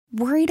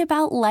Worried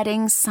about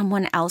letting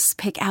someone else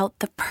pick out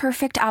the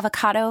perfect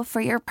avocado for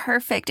your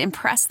perfect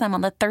impress them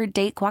on the third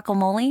date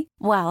guacamole?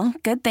 Well,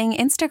 good thing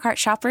Instacart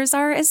shoppers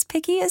are as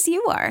picky as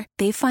you are.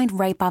 They find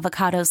ripe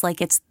avocados like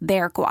it's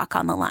their guac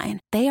on the line.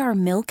 They are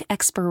milk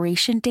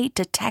expiration date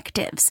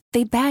detectives.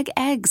 They bag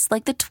eggs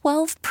like the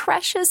 12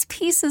 precious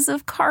pieces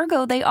of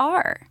cargo they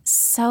are.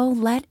 So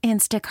let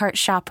Instacart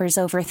shoppers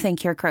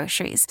overthink your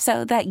groceries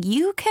so that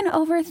you can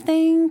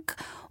overthink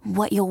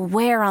what you'll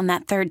wear on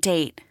that third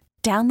date.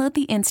 Download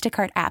the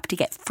Instacart app to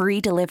get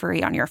free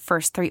delivery on your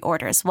first 3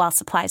 orders while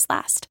supplies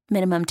last.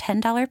 Minimum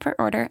 $10 per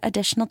order.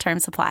 Additional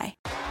terms apply.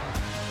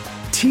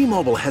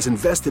 T-Mobile has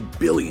invested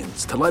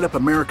billions to light up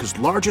America's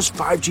largest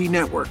 5G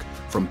network,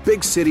 from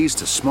big cities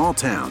to small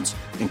towns,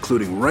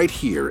 including right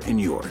here in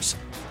yours.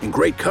 And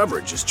great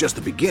coverage is just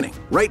the beginning.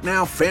 Right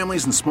now,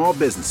 families and small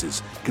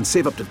businesses can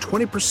save up to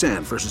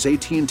 20% versus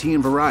AT&T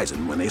and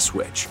Verizon when they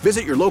switch.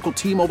 Visit your local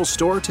T-Mobile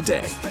store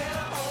today.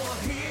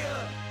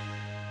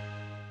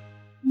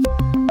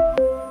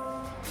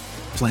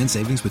 Plan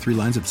savings with 3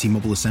 lines of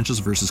T-Mobile Essentials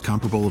versus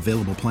comparable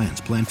available plans.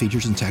 Plan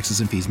features and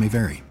taxes and fees may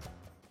vary.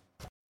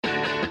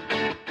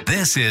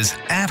 This is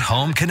At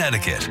Home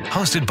Connecticut,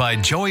 hosted by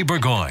Joey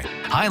Burgoyne,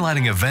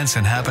 highlighting events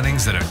and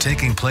happenings that are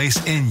taking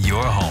place in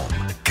your home,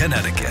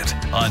 Connecticut,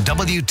 on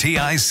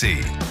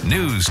WTIC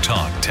News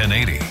Talk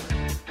 1080.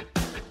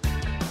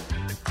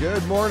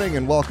 Good morning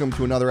and welcome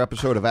to another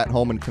episode of At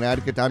Home in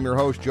Connecticut. I'm your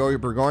host, Joey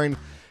Burgoyne.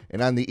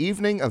 And on the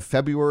evening of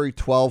February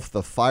 12th,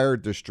 the fire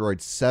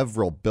destroyed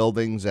several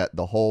buildings at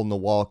the Hole in the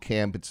Wall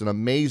camp. It's an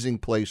amazing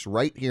place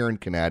right here in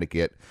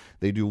Connecticut.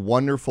 They do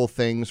wonderful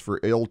things for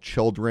ill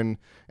children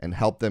and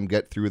help them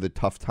get through the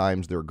tough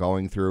times they're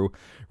going through.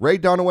 Ray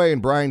Dunaway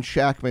and Brian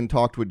Shackman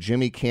talked with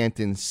Jimmy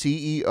Canton,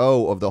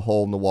 CEO of the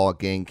Hole in the Wall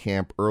gang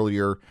camp,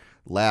 earlier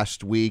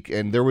last week,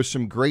 and there was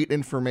some great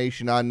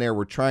information on there.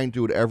 We're trying to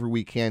do whatever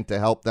we can to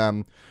help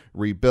them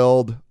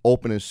rebuild,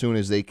 open as soon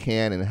as they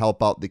can, and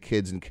help out the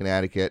kids in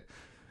Connecticut.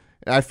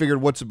 And I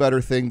figured what's a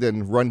better thing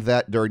than run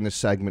that during this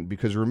segment,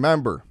 because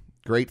remember,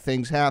 great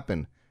things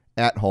happen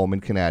at home in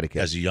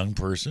Connecticut. As a young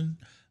person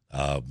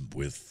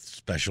with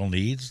special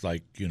needs,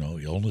 like,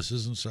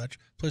 illnesses and such,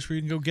 place where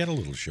you can go get a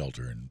little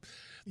shelter and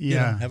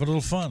have a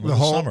little fun,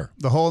 summer.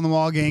 The Hole in the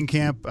Wall gang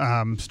camp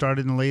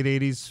started in the late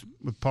 80s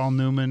with Paul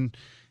Newman,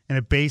 and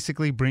it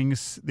basically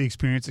brings the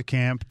experience of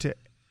camp to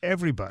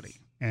everybody.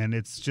 And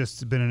it's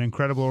just been an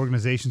incredible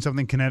organization,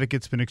 something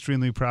Connecticut's been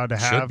extremely proud to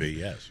have. Should be,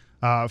 yes.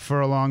 For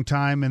a long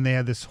time. And they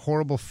had this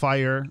horrible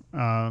fire,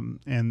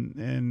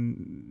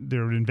 and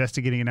they're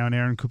investigating it now. And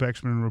Aaron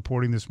Kupexman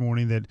reporting this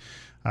morning that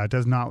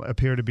does not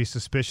appear to be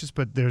suspicious,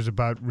 but there's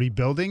about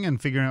rebuilding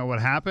and figuring out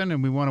what happened.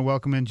 And we want to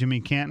welcome in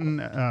Jimmy Canton,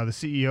 the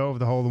CEO of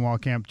the Hole in the Wall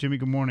camp. Jimmy,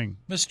 good morning.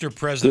 Mr.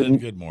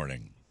 President, good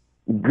morning.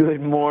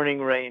 Good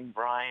morning, Ray and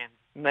Brian.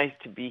 Nice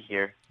to be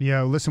here.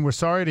 Yeah, listen, we're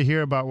sorry to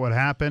hear about what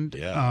happened.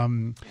 Yeah.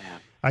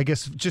 I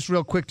guess just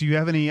real quick, do you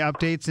have any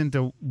updates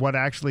into what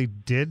actually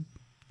did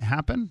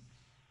happen?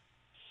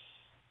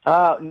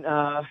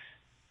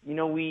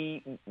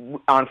 We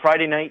on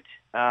Friday night,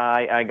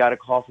 I got a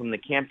call from the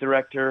camp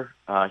director.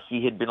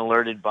 He had been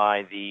alerted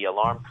by the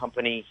alarm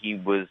company. He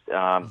was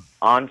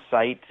on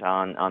site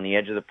on the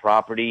edge of the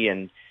property,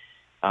 and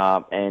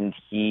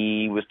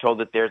he was told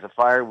that there's a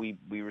fire. We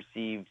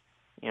received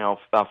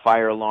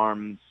fire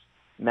alarms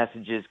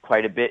messages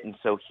quite a bit, and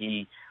so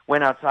he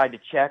went outside to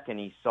check, and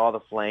he saw the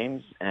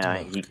flames.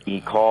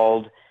 He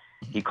called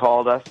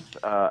us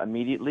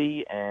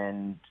immediately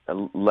and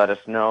let us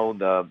know.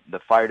 The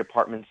fire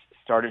departments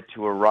started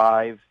to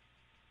arrive,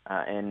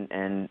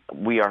 and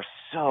we are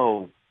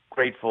so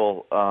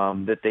grateful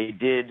that they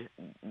did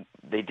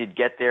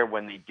get there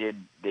when they did.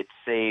 It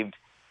saved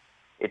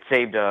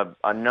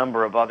a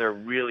number of other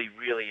really,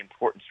 really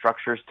important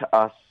structures to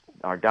us,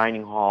 our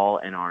dining hall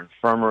and our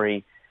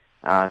infirmary.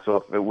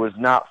 So if it was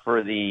not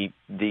for the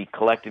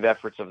collective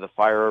efforts of the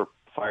fire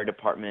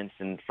departments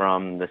and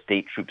from the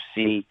State Troop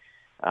C,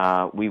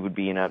 we would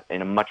be in a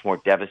much more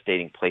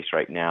devastating place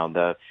right now.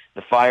 The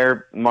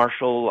fire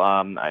marshal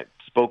I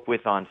spoke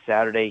with on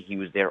Saturday, he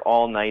was there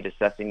all night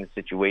assessing the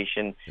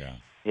situation. Yeah.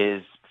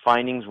 His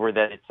findings were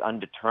that it's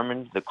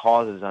undetermined. The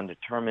cause is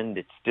undetermined.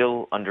 It's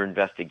still under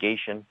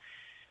investigation.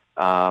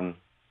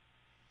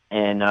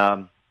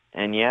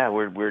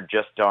 We're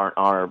just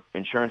our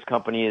insurance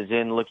company is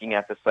in looking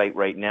at the site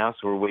right now,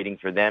 so we're waiting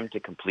for them to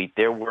complete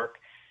their work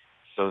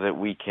so that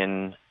we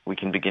can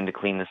begin to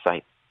clean the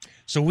site.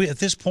 So at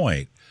this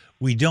point,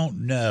 we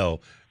don't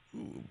know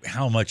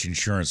how much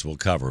insurance will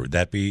cover. Would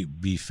that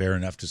be fair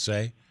enough to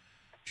say,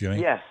 Jimmy?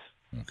 Yes.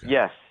 Okay.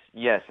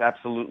 Yes,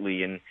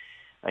 absolutely. And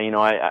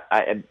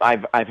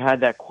I've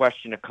had that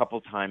question a couple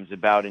times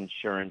about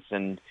insurance,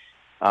 and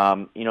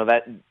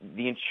that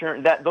the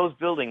insurance that those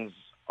buildings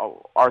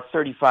are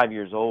 35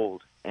 years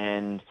old,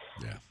 and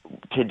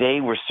today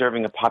we're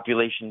serving a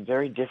population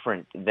very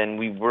different than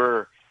we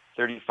were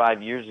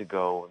 35 years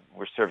ago.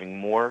 We're serving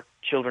more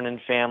children and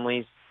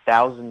families,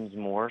 thousands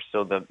more,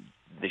 so the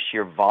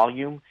sheer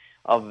volume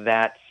of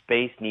that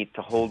space needs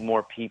to hold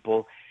more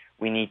people.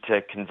 We need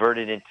to convert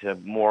it into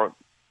more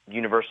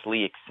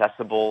universally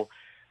accessible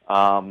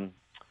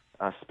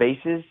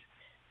spaces.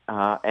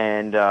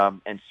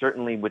 And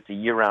certainly with the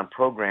year-round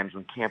programs,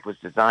 when camp was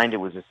designed, it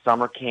was a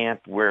summer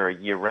camp. We're a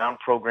year-round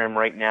program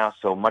right now,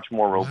 so much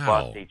more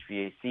robust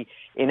HVAC.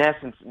 In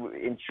essence,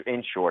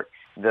 in short,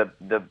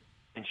 the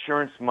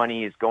insurance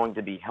money is going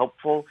to be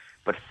helpful,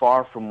 but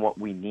far from what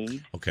we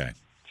need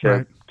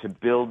to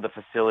build the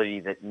facility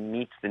that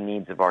meets the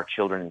needs of our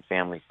children and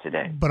families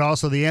today. But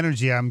also the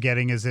energy I'm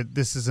getting is that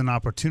this is an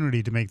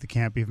opportunity to make the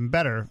camp even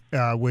better,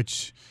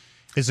 which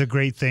is a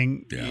great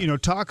thing. Yeah.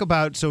 Talk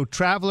about, so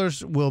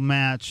Travelers will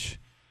match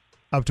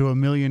up to $1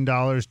 million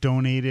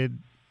donated,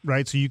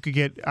 right? So you could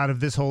get out of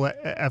this whole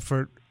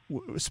effort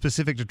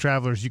specific to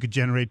Travelers, you could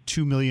generate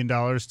 $2 million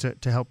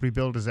to help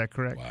rebuild. Is that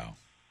correct? Wow.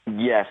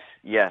 Yes.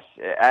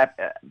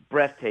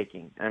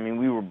 Breathtaking. I mean,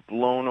 we were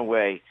blown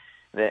away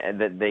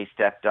that they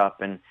stepped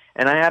up. And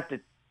I have to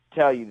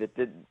tell you that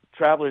the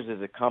Travelers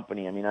as a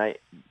company, I mean,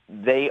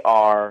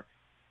 they're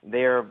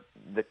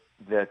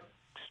the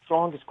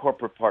strongest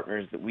corporate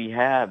partners that we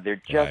have.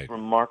 They're just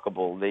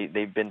remarkable.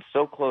 They've been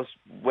so close,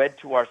 wed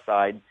to our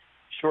side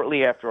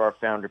shortly after our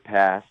founder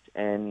passed,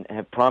 and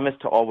have promised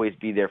to always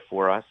be there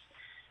for us.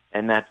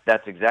 And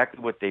that's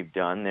exactly what they've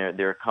done.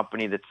 They're a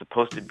company that's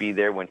supposed to be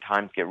there when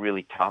times get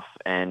really tough,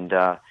 and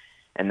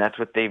that's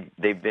what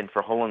they've been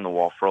for Hole in the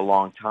Wall for a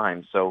long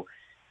time. So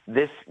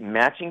this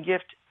matching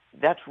gift,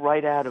 that's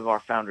right out of our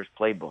founder's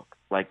playbook.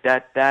 Like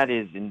that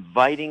is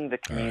inviting the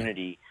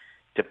community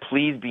to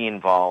please be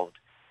involved.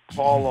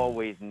 Paul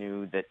always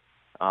knew that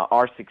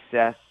our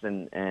success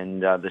and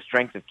the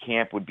strength of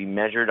camp would be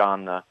measured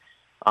on the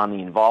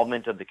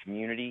involvement of the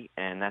community,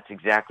 and that's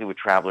exactly what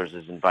Travelers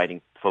is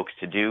inviting folks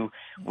to do.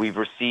 We've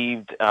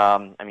received,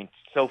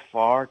 so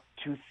far,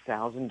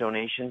 2,000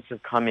 donations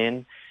have come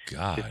in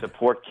to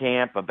support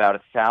camp, about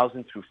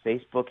 1,000 through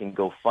Facebook and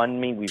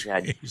GoFundMe. We've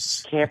had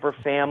camper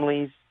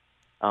families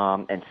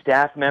and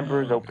staff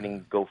members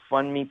opening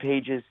GoFundMe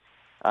pages.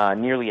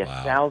 Nearly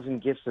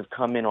 1,000 gifts have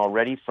come in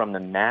already from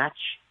the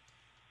match.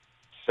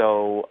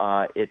 So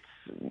it's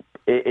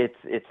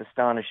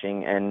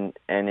astonishing, and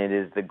it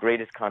is the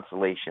greatest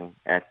consolation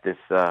at this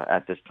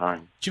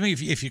time. Jimmy,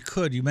 if you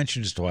could, you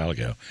mentioned just a while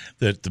ago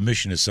that the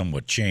mission has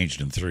somewhat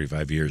changed in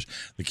 35 years.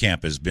 The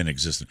camp has been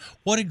existent.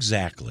 What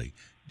exactly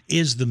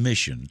is the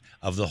mission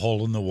of the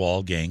Hole in the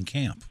Wall Gang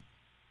Camp?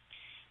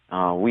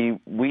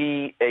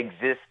 We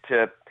exist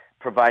to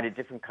provide a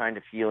different kind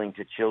of healing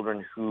to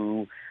children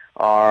whose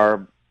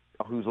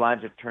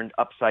lives have turned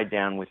upside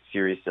down with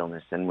serious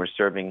illness, and we're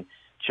serving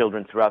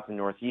children throughout the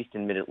Northeast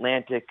and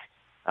Mid-Atlantic,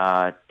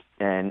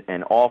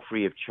 and all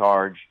free of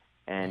charge.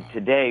 And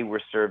today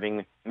we're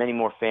serving many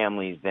more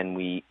families than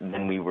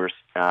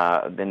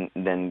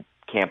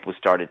camp was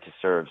started to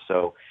serve.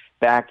 So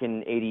back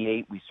in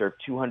 '88, we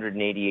served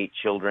 288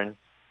 children,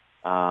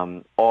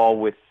 all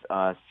with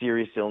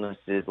serious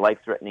illnesses,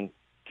 life-threatening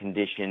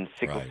conditions,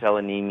 sickle cell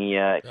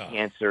anemia,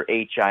 cancer,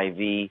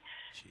 HIV,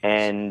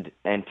 and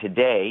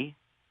today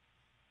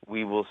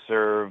we will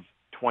serve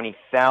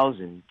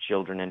 20,000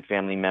 children and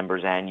family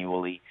members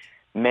annually,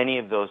 many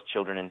of those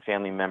children and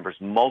family members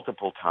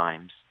multiple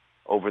times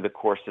over the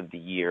course of the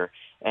year.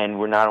 And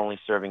we're not only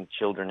serving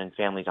children and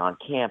families on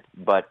camp,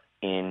 but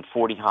in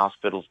 40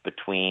 hospitals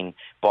between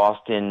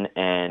Boston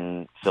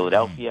and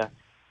Philadelphia,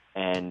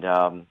 and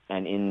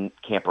in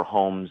camper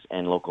homes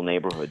and local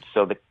neighborhoods.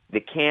 So the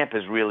camp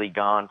has really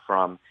gone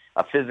from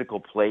a physical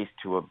place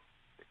to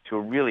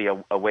really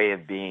a way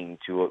of being,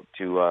 to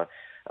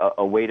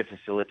a way to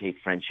facilitate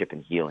friendship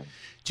and healing.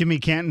 Jimmy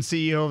Canton,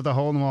 CEO of the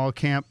Hole in the Wall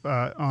Camp,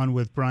 on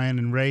with Brian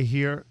and Ray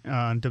here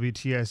on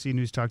WTIC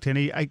News Talk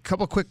 1080. A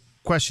couple quick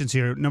questions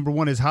here. Number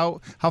one is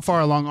how far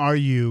along are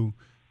you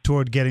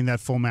toward getting that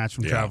full match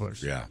from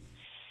Travelers? Yeah.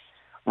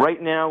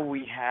 Right now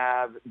we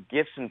have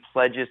gifts and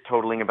pledges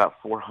tototaling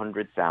about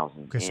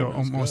 400,000. Okay, so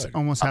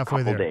almost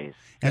halfway there. Days.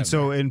 And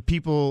and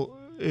people,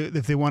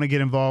 if they want to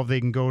get involved, they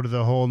can go to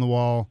the Hole in the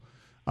Wall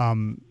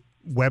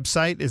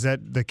website. Is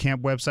that the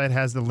camp website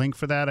has the link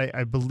for that?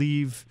 I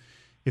believe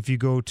if you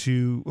go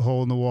to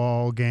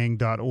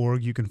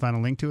holeinthewallgang.org, you can find a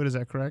link to it. Is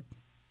that correct?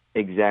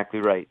 Exactly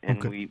right.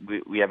 And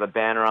we have a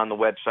banner on the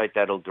website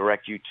that'll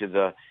direct you to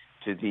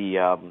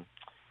the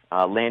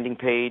landing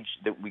page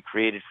that we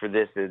created for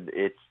this.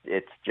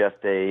 It's just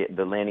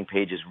the landing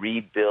page is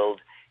Rebuild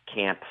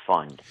Camp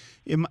Fund.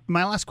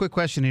 My last quick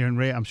question here, and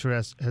Ray, I'm sure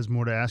has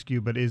more to ask you,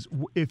 but is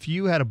if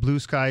you had a blue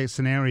sky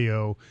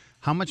scenario,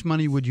 how much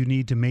money would you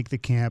need to make the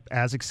camp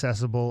as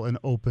accessible and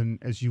open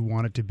as you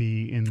want it to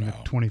be in the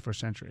 21st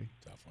century?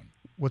 Tough one.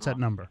 What's that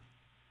number?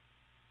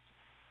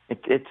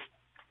 It's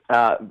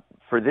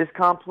for this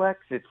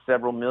complex, it's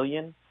several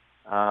million.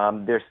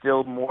 There's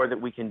still more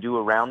that we can do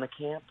around the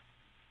camp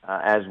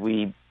as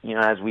we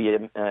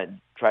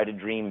try to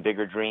dream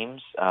bigger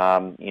dreams.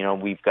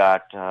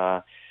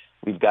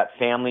 We've got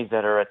families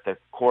that are at the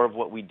core of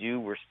what we do.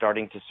 We're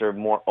starting to serve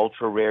more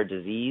ultra rare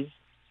disease,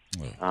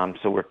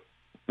 so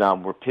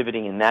we're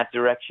pivoting in that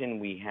direction.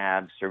 We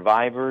have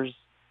survivors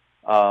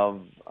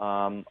of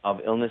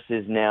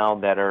illnesses now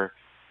that are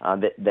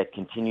that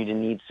continue to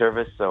need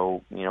service.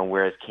 So,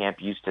 whereas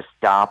camp used to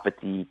stop at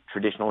the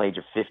traditional age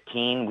of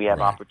 15, we have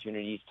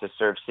opportunities to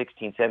serve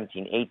 16,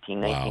 17,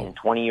 18, 19, and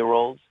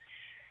 20-year-olds,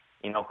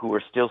 who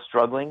are still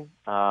struggling.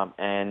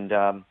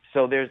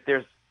 So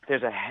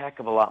there's a heck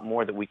of a lot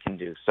more that we can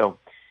do. So,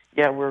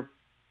 yeah,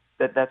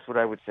 that's what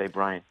I would say,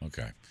 Brian.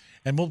 Okay.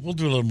 And we'll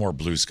do a little more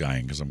blue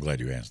skying, because I'm glad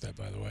you asked that,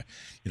 by the way.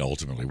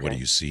 Ultimately, what do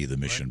you see the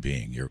mission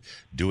being? You're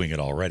doing it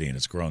already, and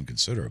it's grown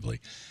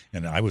considerably.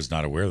 And I was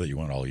not aware that you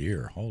went all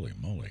year. Holy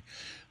moly.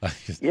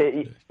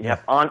 Yeah.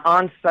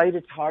 On site,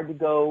 it's hard to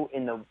go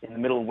in the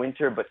middle of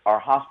winter, but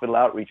our hospital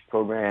outreach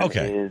program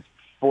is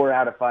 4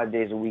 out of 5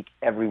 days a week,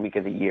 every week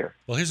of the year.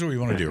 Well, here's what we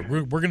want to do.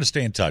 We're going to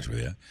stay in touch with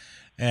you.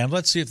 And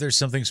let's see if there's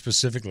something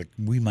specific like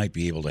we might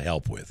be able to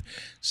help with.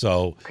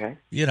 So,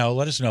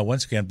 let us know.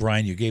 Once again,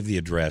 Brian, you gave the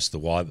address, the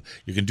wall.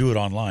 You can do it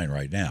online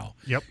right now.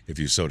 Yep. If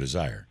you so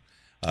desire.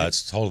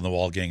 It's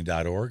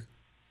holeInTheWallGang.org.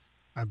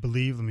 I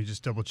believe. Let me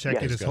just double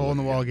check it. It's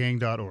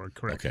holeInTheWallGang.org.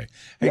 Correct. Okay.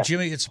 Hey,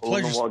 Jimmy, it's a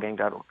pleasure.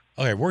 HoleInTheWallGang.org.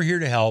 Okay, we're here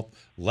to help.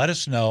 Let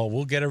us know.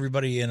 We'll get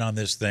everybody in on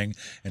this thing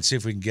and see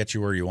if we can get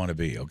you where you want to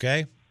be.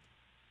 Okay.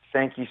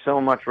 Thank you so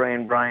much, Ray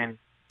and Brian.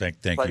 Thank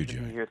you,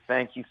 Jimmy.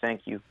 Thank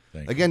you.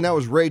 Again, that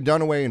was Ray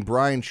Dunaway and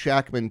Brian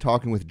Shackman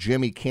talking with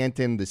Jimmy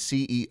Canton, the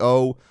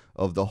CEO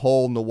of the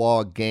Hole in the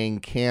Wall Gang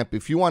Camp.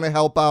 If you want to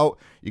help out,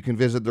 you can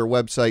visit their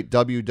website,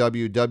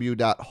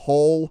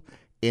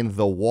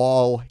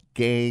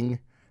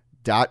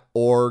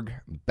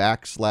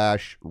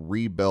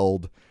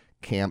 www.holeinthewallgang.org/rebuild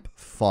camp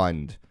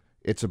fund.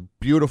 It's a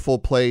beautiful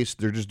place.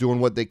 They're just doing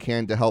what they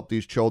can to help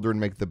these children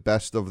make the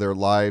best of their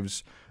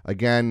lives.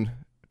 Again,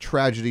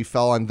 tragedy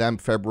fell on them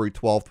February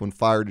 12th when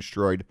fire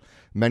destroyed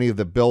many of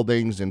the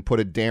buildings and put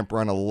a damper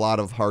on a lot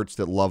of hearts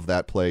that love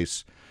that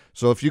place.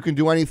 So if you can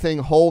do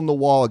anything,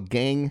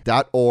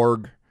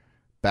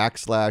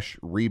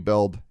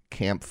 holeinthewallgang.org/rebuild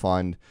camp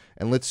fund.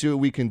 And let's see what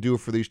we can do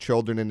for these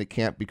children in the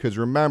camp, because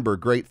remember,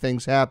 great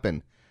things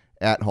happen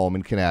at home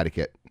in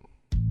Connecticut.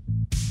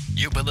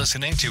 You've been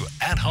listening to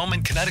At Home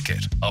in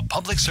Connecticut, a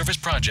public service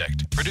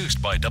project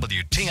produced by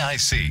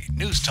WTIC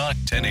News Talk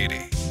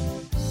 1080.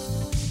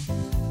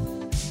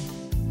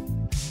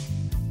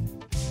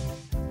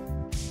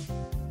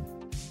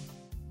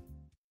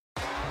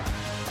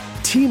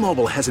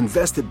 T-Mobile has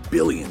invested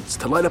billions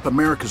to light up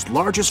America's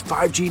largest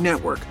 5G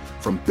network,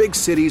 from big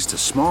cities to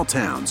small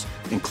towns,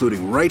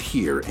 including right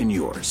here in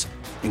yours.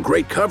 And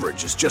great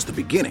coverage is just the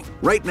beginning.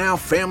 Right now,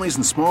 families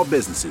and small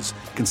businesses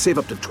can save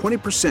up to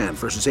 20%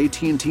 versus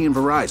AT&T and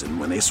Verizon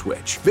when they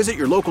switch. Visit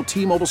your local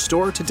T-Mobile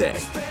store today.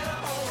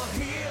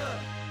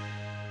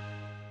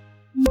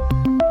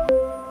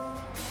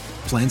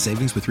 Plan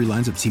savings with 3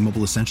 lines of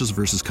T-Mobile Essentials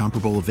versus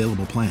comparable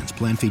available plans.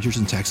 Plan features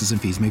and taxes and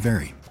fees may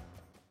vary.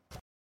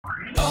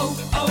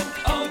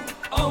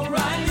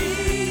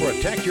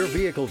 Protect your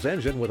vehicle's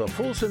engine with a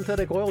full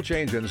synthetic oil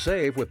change and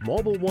save with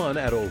Mobil 1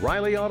 at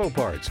O'Reilly Auto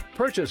Parts.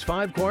 Purchase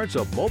 5 quarts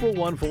of Mobil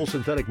 1 full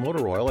synthetic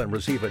motor oil and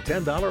receive a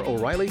 $10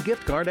 O'Reilly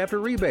gift card after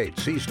rebate.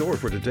 See store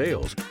for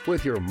details.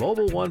 With your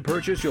Mobil 1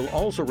 purchase, you'll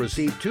also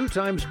receive 2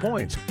 times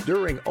points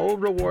during O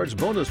Rewards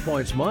Bonus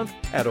Points Month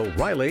at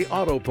O'Reilly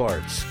Auto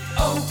Parts.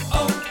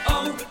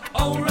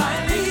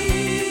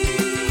 O'Reilly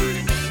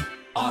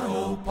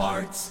Auto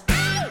Parts.